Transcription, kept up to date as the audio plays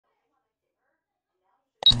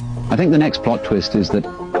I think the next plot twist is that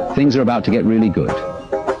things are about to get really good.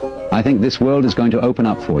 I think this world is going to open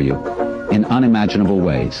up for you in unimaginable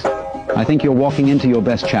ways. I think you're walking into your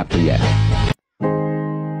best chapter yet.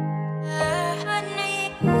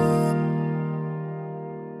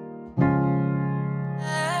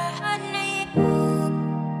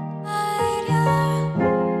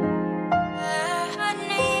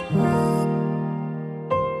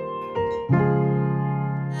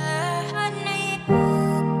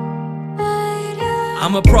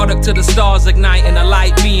 I'm a product of the stars igniting a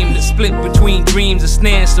light beam. The split between dreams, a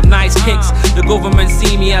snare, some nice kicks. The government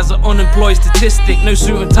see me as an unemployed statistic. No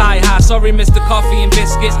suit and tie, hi, sorry Mr. Coffee and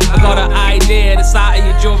Biscuits. I got an idea that's out of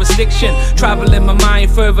your jurisdiction. Traveling my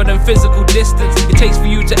mind further than physical distance. It takes for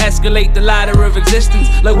you to escalate the ladder of existence.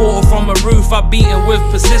 Like water from a roof, I beat it with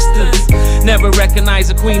persistence. Never recognize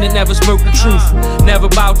a queen that never spoke the truth. Never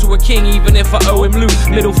bow to a king even if I owe him loot.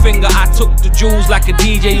 Middle finger, I took the jewels like a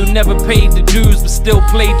DJ who never paid the dues but still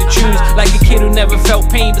played the tunes. Like a kid who never felt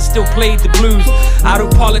pain but still played the blues. I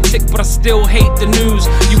don't politic but I still hate the news.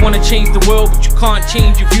 You wanna change the world but you can't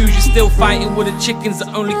change your views. You're still fighting with the chickens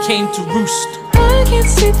that only came to roost. I can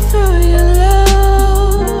see through your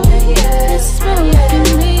love. It's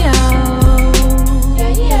smoking me out.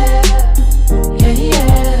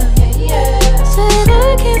 Said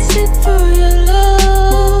I can see through your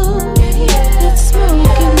love. It's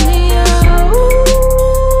smoking me out.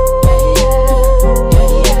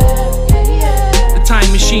 The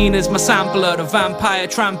time machine is my sampler, the vampire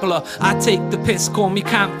trampler. I take the piss, call me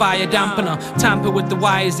campfire dampener. Tamper with the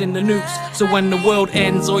wires in the nukes, so when the world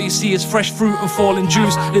ends all you see is fresh fruit and falling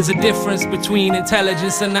juice. There's a difference between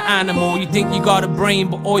intelligence and the animal. You think you got a brain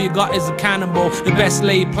but all you got is a cannonball. The best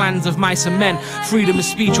laid plans of mice and men. Freedom of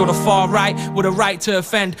speech or the far right with a right to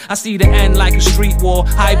offend. I see the end like a street war.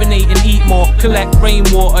 Hibernate and eat more. Collect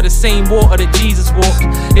rainwater, the same water that Jesus walked.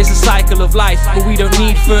 It's a cycle of life, but we don't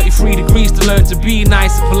need 33 degrees to learn to be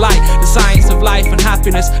nice and polite. The science of life and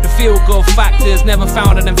happiness, the feel-good factors never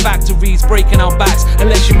found in them factories breaking our backs.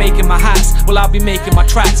 Unless you're making my hats, well I'll be making my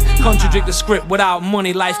tracks. Contradict the script, without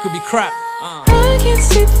money life could be crap. I can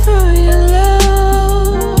see through your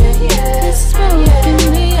love. It's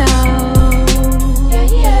smoking me out.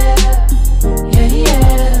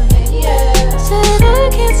 Said I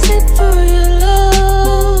can see through your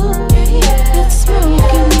love. It's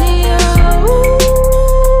smoking me out.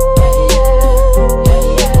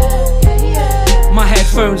 My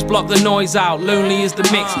headphones block the noise out. Lonely is the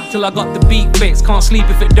mix till I got the beat fixed. Can't sleep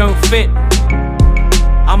if it don't fit.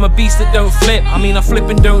 I'm a beast that don't flip. I mean I flip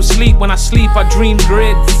and don't sleep. When I sleep I dream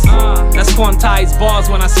grids. That's quantized bars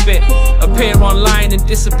when I spit. Appear online and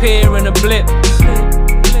disappear in a blip.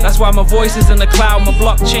 That's why my voice is in the cloud. My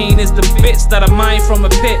blockchain is the bits that I mine from a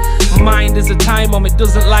pit. My mind is a time bomb, it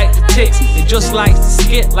doesn't like the ticks. It just likes to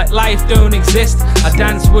skit like life don't exist. I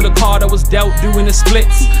dance with a card I was dealt doing the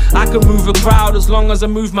splits. I can move a crowd as long as I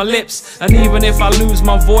move my lips. And even if I lose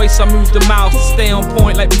my voice I move the mouth to stay on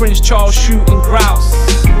point like Prince Charles shooting grouse.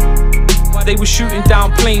 They were shooting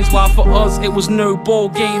down planes while for us it was no ball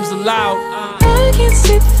games allowed. I can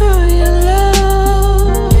see through your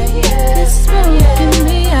love. It's smoking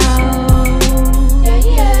me out.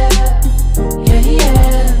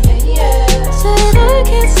 Said I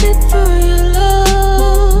can see through your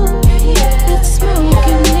love. It's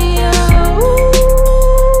smoking me out.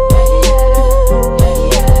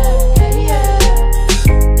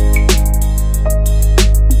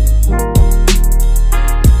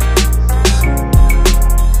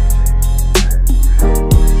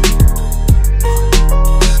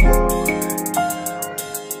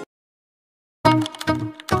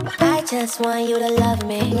 I just want you to love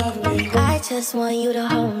me. I just want you to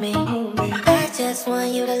hold me. I just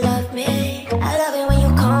want you to love me. I love it when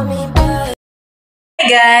you call me bird. Hey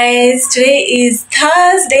guys, today is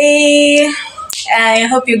Thursday. I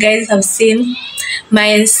hope you guys have seen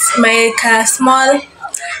my small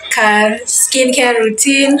skincare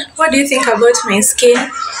routine. What do you think about my skin?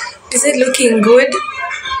 Is it looking good?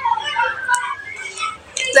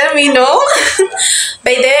 Let me know.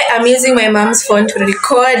 By the way, I'm using my mom's phone to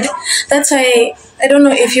record. That's why I don't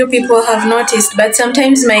know if you people have noticed, but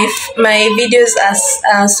sometimes my videos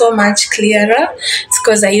are so much clearer. It's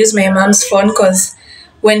because I use my mom's phone because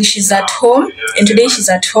when she's at home, and today she's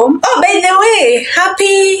at home. Oh, by the way,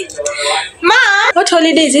 happy Mom! What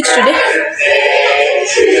holiday is it today?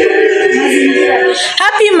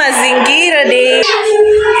 Happy Mazingira Day.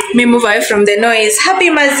 Let me move away from the noise. Happy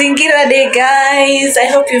Mazingira Day, guys. I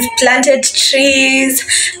hope you've planted trees.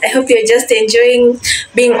 I hope you're just enjoying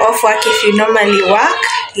being off work if you normally work.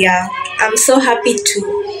 Yeah, I'm so happy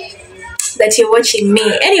to that you're watching me.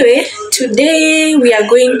 Anyway, today we are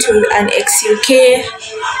going to an ex-UK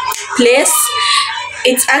place.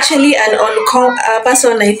 It's actually an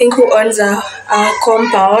person, I think, who owns a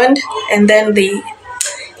compound, and then they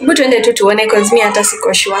put because me hata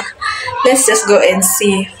siko sure. Let's just go and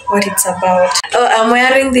see what it's about. Oh, I'm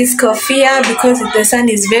wearing this kofia because the sun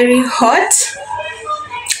is very hot,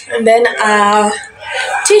 and then a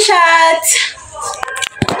t-shirt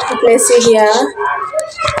to place it here,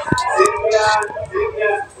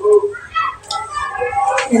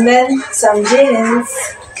 and then some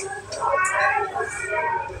jeans.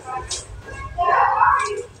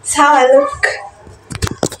 That's how I look.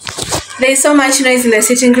 There's so much noise in the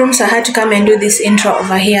sitting room, so I had to come and do this intro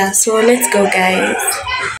over here. So let's go, guys.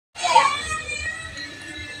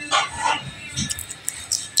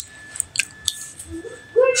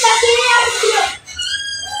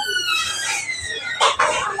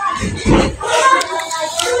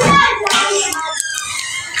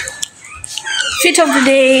 Fit of the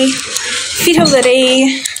day, fit of the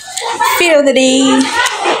day, fit of the day,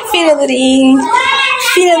 fit of the day,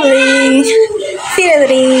 fit of the day, fit of the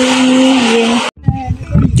day.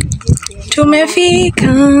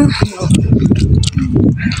 Tumefika.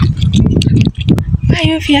 Why are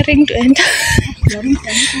you fearing to enter?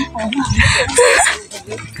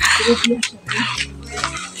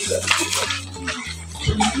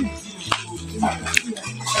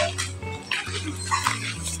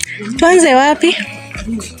 Tuanze wapi?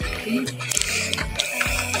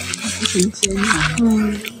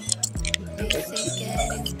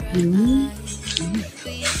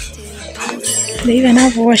 They even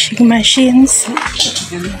have washing machines.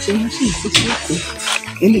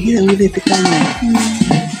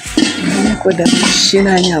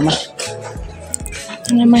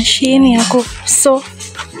 Na mashini ya kuso.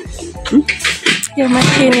 Hiyo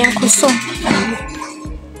mashini ya kuso.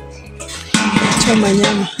 Choma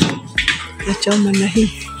nyama. Ya choma na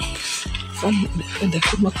hii. Kwenda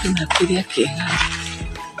kuma kuna kulia kena.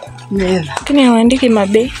 Nela. Kini hawaandiki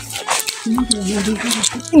mabei.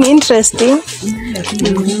 Ni interesting.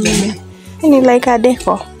 Ni like a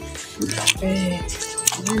deco.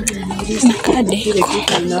 Like deco.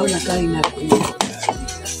 Naona kama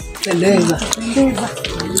inapendeza.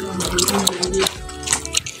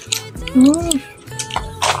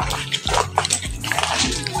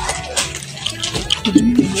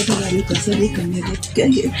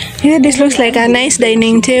 Yeah, this looks like a nice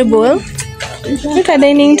dining table. Look at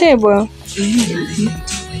dining table.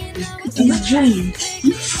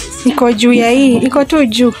 Iko juu ya hii, iko tu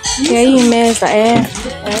juu ya hii meza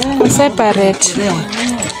separate.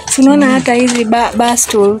 Tunaona hata hizi bar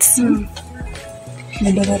stools.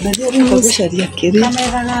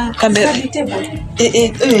 Kamera.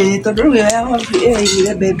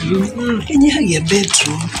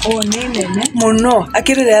 Bedroom. Oh, nene. Muno,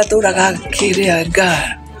 akire aturaga kire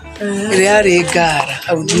gara. Ire gara,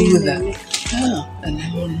 aududa.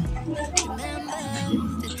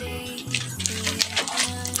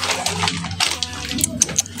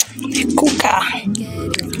 Kuka.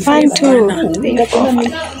 1, 2.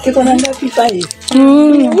 Kiko na ngapi pai?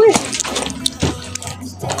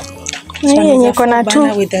 Yenye kona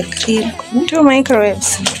two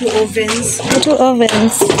microwaves, 2 ovens, 2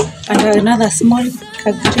 ovens, and another small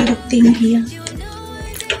grill thing here.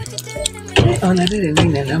 Ona vile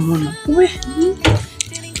nini na mono.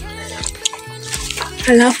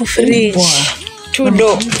 Alafu fridge, 2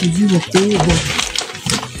 door.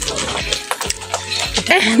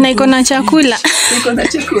 Na iko na chakula. Iko na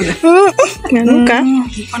chakula. Inanuka.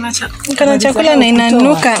 Iko na chakula na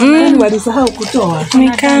inanuka. Walisahau kutoa. Ni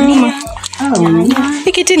kama.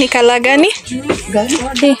 Hiki ni kala gani? Gani?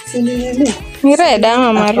 Ni red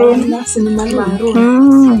ama maroon?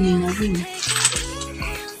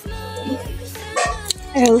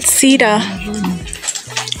 Elsida.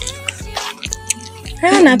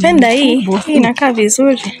 Napenda hii. Hii inakaa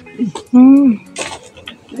vizuri.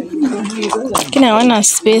 Kina wana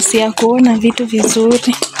space ya kuona vitu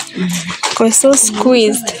vizuri. Because so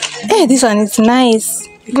squeezed. Hey, this one is nice.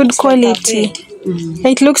 Good quality.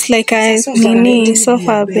 It looks like a mini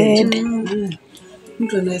sofa bed.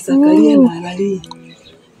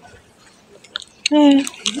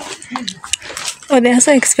 Oh, they are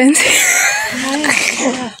so expensive.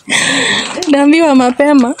 Naambiwa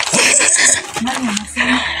mapema.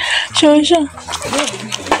 Sure.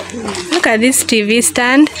 Look at this TV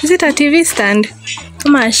stand. Is it a TV stand?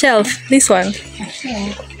 Come on, a shelf. This one.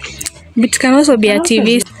 But it can also be a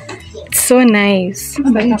TV. It's so nice.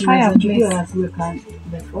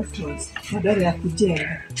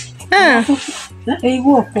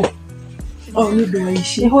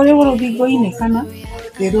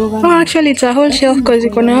 Oh, actually it's a whole shelf because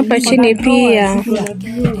iko na hapa chini pia.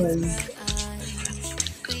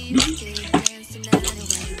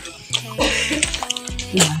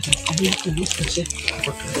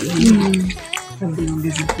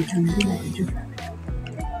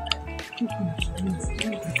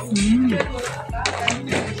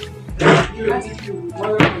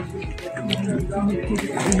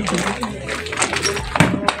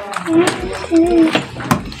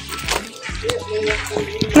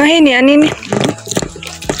 Na hii ni ya nini?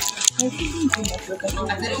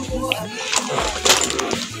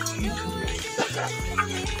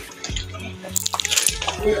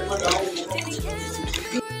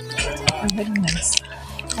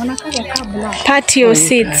 Patio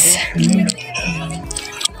seats.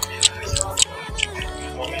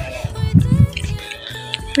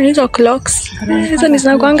 Hizo clocks. Hizo ni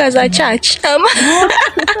zinakuanga za church.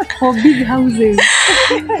 For big houses.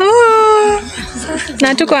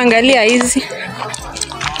 Na tu kuangalia hizi.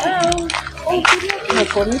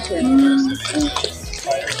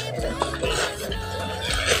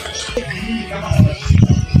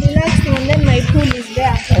 Relaxing and then my pool is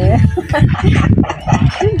there.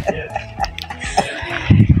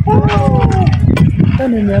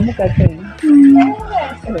 Nimeamka tena.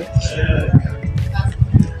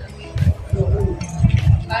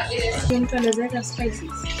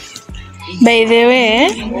 By the way,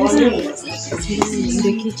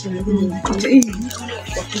 The kitchen.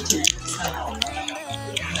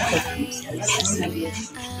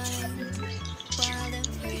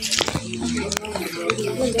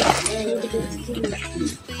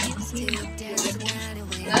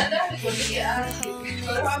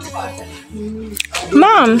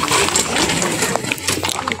 Mom.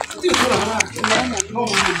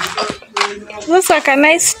 Looks like a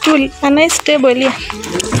nice stool, a nice table here.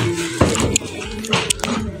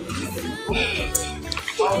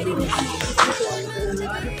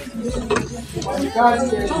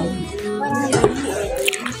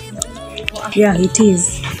 Yeah, it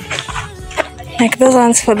is. Like those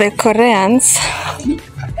ones for the Koreans.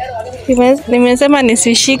 Nimesema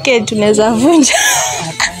nisishike tunaweza vunja.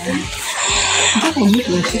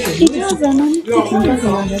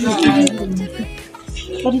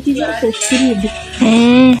 But it is also shredded.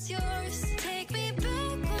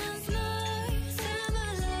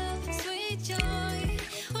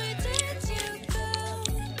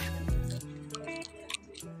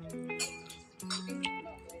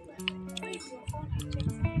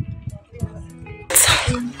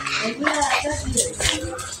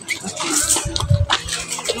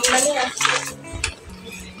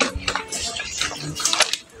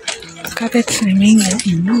 Carpets ni mingi.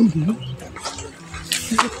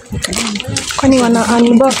 Kwani wana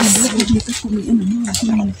unbox?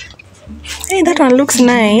 Hey, that one looks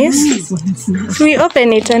nice. Should we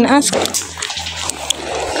open it and ask?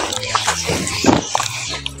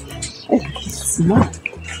 Smart.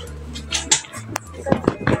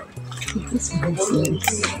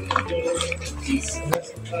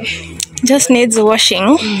 Just needs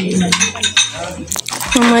washing.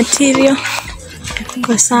 The material.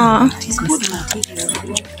 Kwa sawa.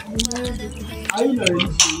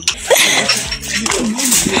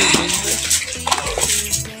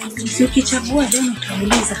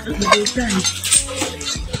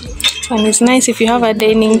 And it's nice if you have a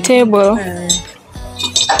dining table.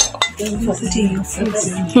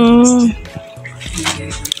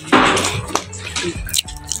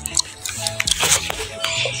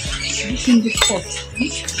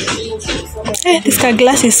 Hey, this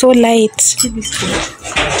glass is so light.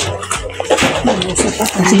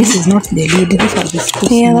 This is not the lid. This is the spoon.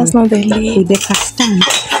 Yeah, that's not the lid. With the castern.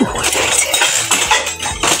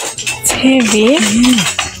 It's heavy.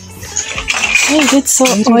 Why is it so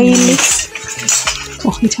oily?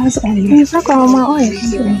 Oh, it has oil. It's like oil.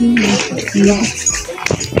 Yeah.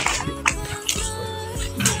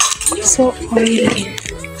 So oily.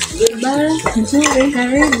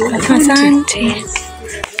 Asante.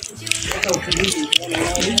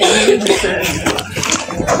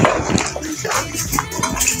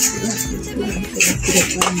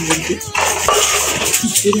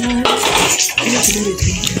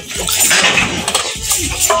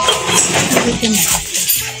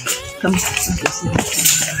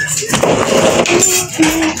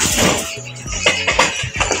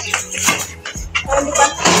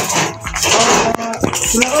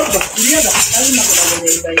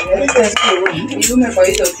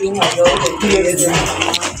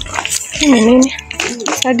 Nini?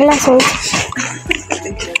 A glass of.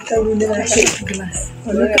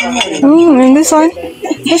 And this one?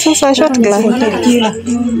 This is a shot glass.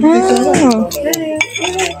 Oh.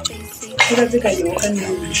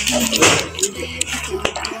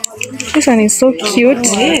 This one is so cute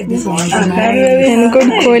and good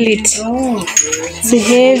quality. It's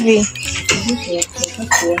heavy.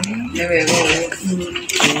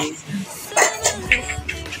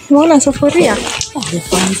 Unaona sufuria?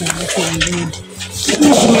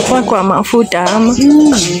 Imekuwa kwa mafuta ama?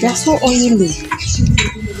 That's so oily.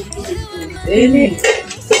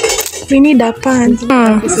 We need a pan.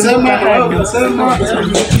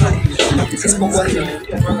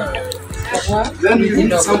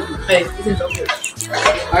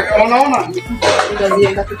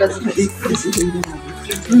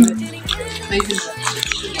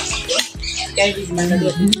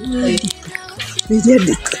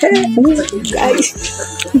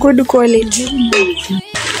 Good quality.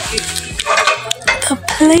 The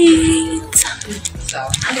plate.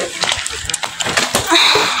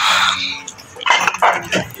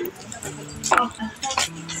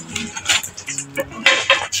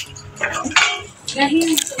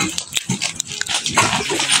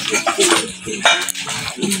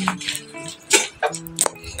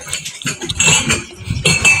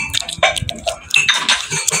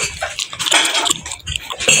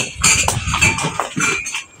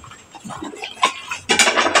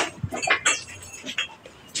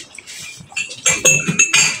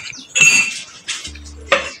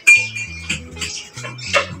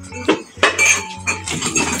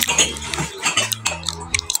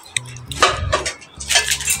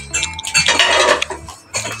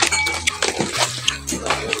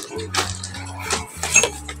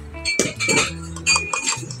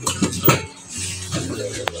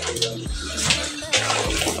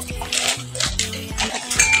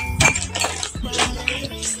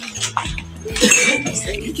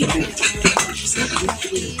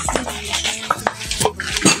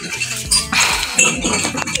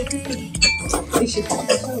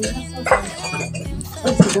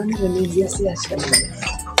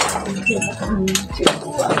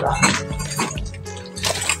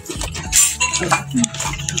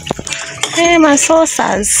 Hey, my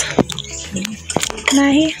sauces.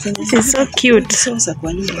 This is so cute.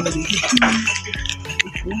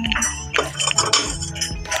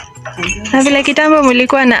 Na vile kitambo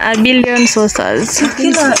mlikuwa na a billion sauces.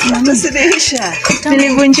 Kila mnasirisha.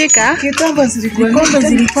 Zilivunjika? Kitambo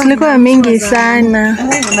zilikuwa mingi sana.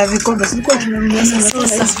 Na vikombe zilikuwa tunanunua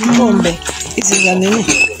sana vikombe. Hizi za nini?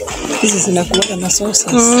 Hizi zinakuwa na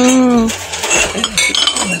sauces.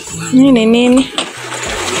 Nini?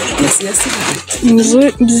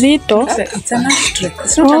 Mzito. It's an ashtray.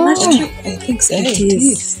 It's not an ashtray. I think so. It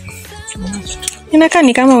is. Inakaa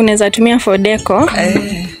ni kama unaweza tumia for deco.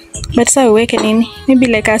 But sasa uweke nini? Maybe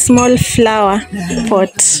like a small flower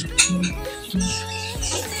pot.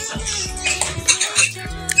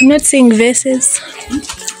 I'm not seeing vases.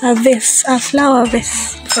 A vase, a flower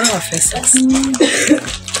vase. Flower vases.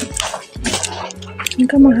 Ni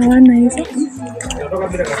kama hawana hizo.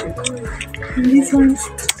 These ones.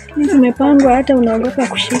 Zimepangwa hata unaogopa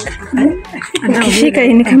kushika. Ukishika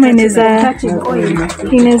ni kama inaweza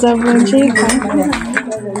vunjika.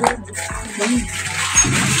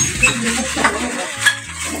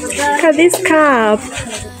 Look at this cup.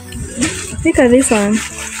 Look at this one.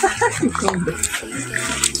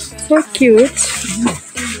 So cute.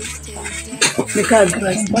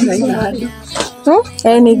 Oh,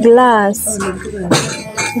 any glass.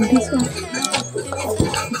 This one.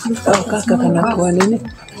 Oh, kaka kana kwa nini?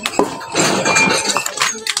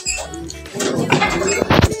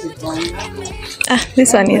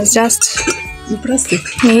 This one is just plastic.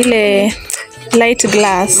 Ni ile light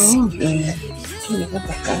glass.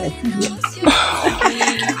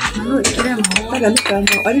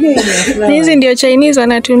 Hizi ndio Chinese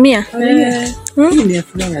wanatumia.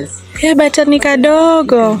 But ni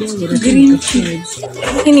kadogo.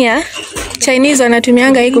 Nini ya? Chinese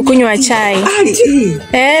wanatumianga hii kukunywa chai.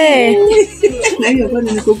 Na hiyo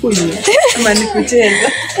kwani ni kukunywa? Kama ni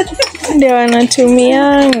kuchenga. Ndio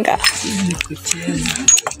wanatumianga.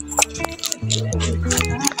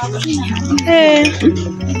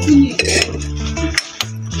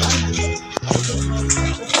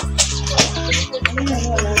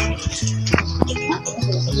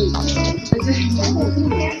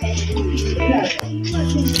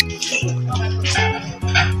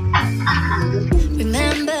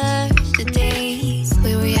 Remember the days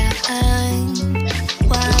we were young,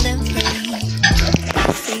 wild and free.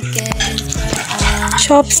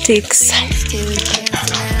 Chopsticks. Hang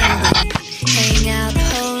out the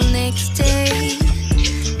whole next day.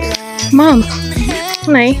 Mom,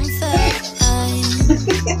 nai.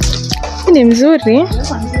 Ni mzuri.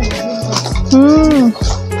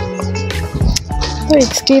 Oh,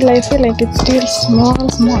 it's still, I feel like it's still small.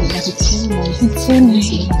 Small, but it's so nice. It's so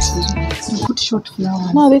nice. You put short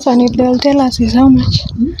flowers. No, this one, if they'll tell us, is how much?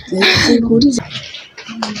 They good.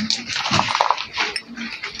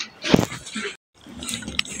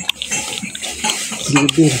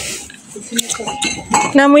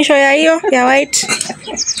 Na mwisho ya hiyo ya white.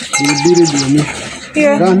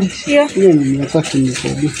 Hiyo. Hiyo ni nataka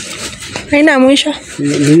nisaidie. Haina mwisho.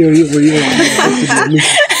 Hiyo.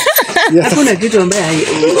 Hakuna kitu ambaye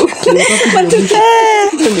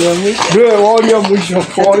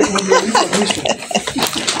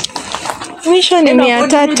mwisho ni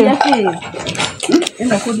 300.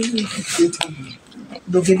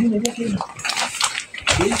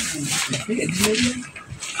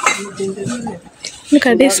 Look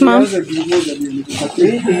at this, mom.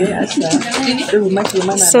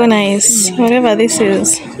 So nice, whatever this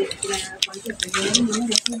is.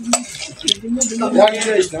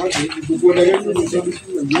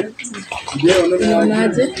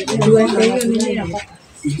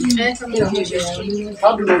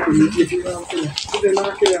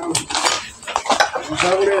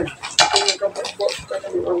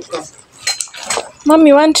 Mom,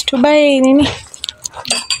 you want to buy nini?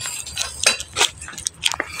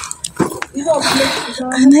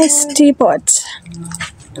 A nice teapot.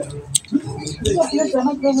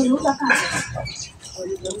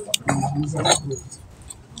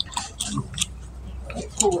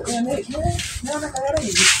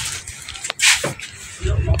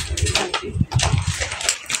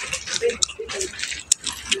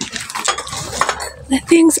 The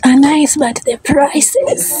things are nice, but the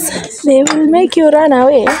prices, they will make you run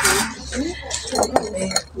away.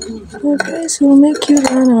 The price will make you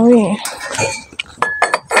run away.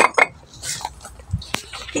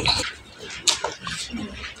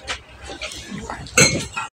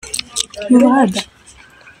 You had.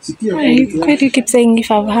 Why do you keep saying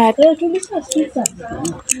if I've had?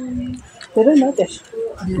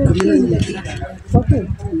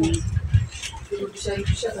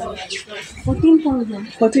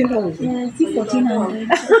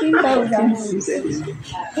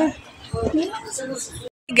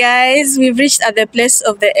 Guys, we've reached at the place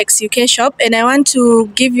of the XUK shop, and I want to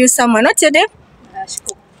give you someone. What's your name?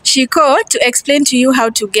 Chico, to explain to you how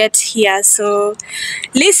to get here. So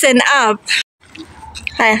listen up.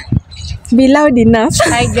 Hi, be loud enough.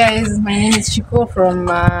 Hi guys, my name is Chico from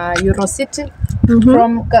Eurocity.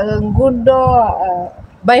 From Ngudo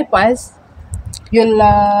bypass. You'll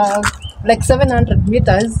like 700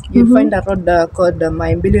 meters. You'll find a road called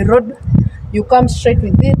Maimbili Road. You come straight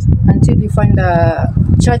with it until you find a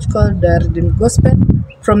church called Redeemed Gospel.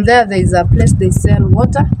 From there is a place they sell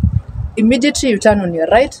water. Immediately you turn on your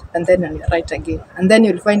right and then on your right again, and then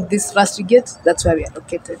you'll find this rusty gate. That's where we are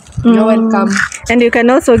located. You're welcome. And you can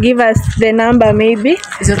also give us the number, maybe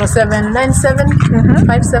 0797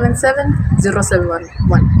 577 071.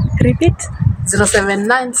 repeat.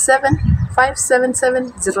 0797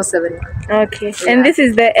 577 071. Okay, and this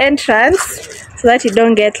is the entrance so that you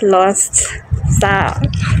don't get lost.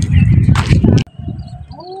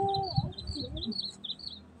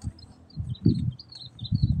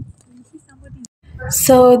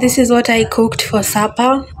 So this is what I cooked for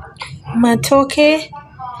supper: matoke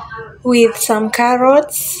with some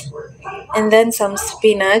carrots and then some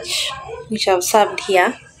spinach, which I've served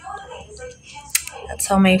here. That's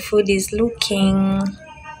how my food is looking.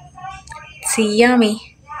 It's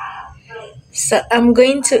yummy. So I'm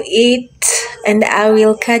going to eat, and I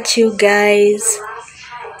will catch you guys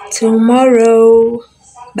tomorrow.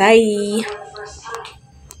 Bye.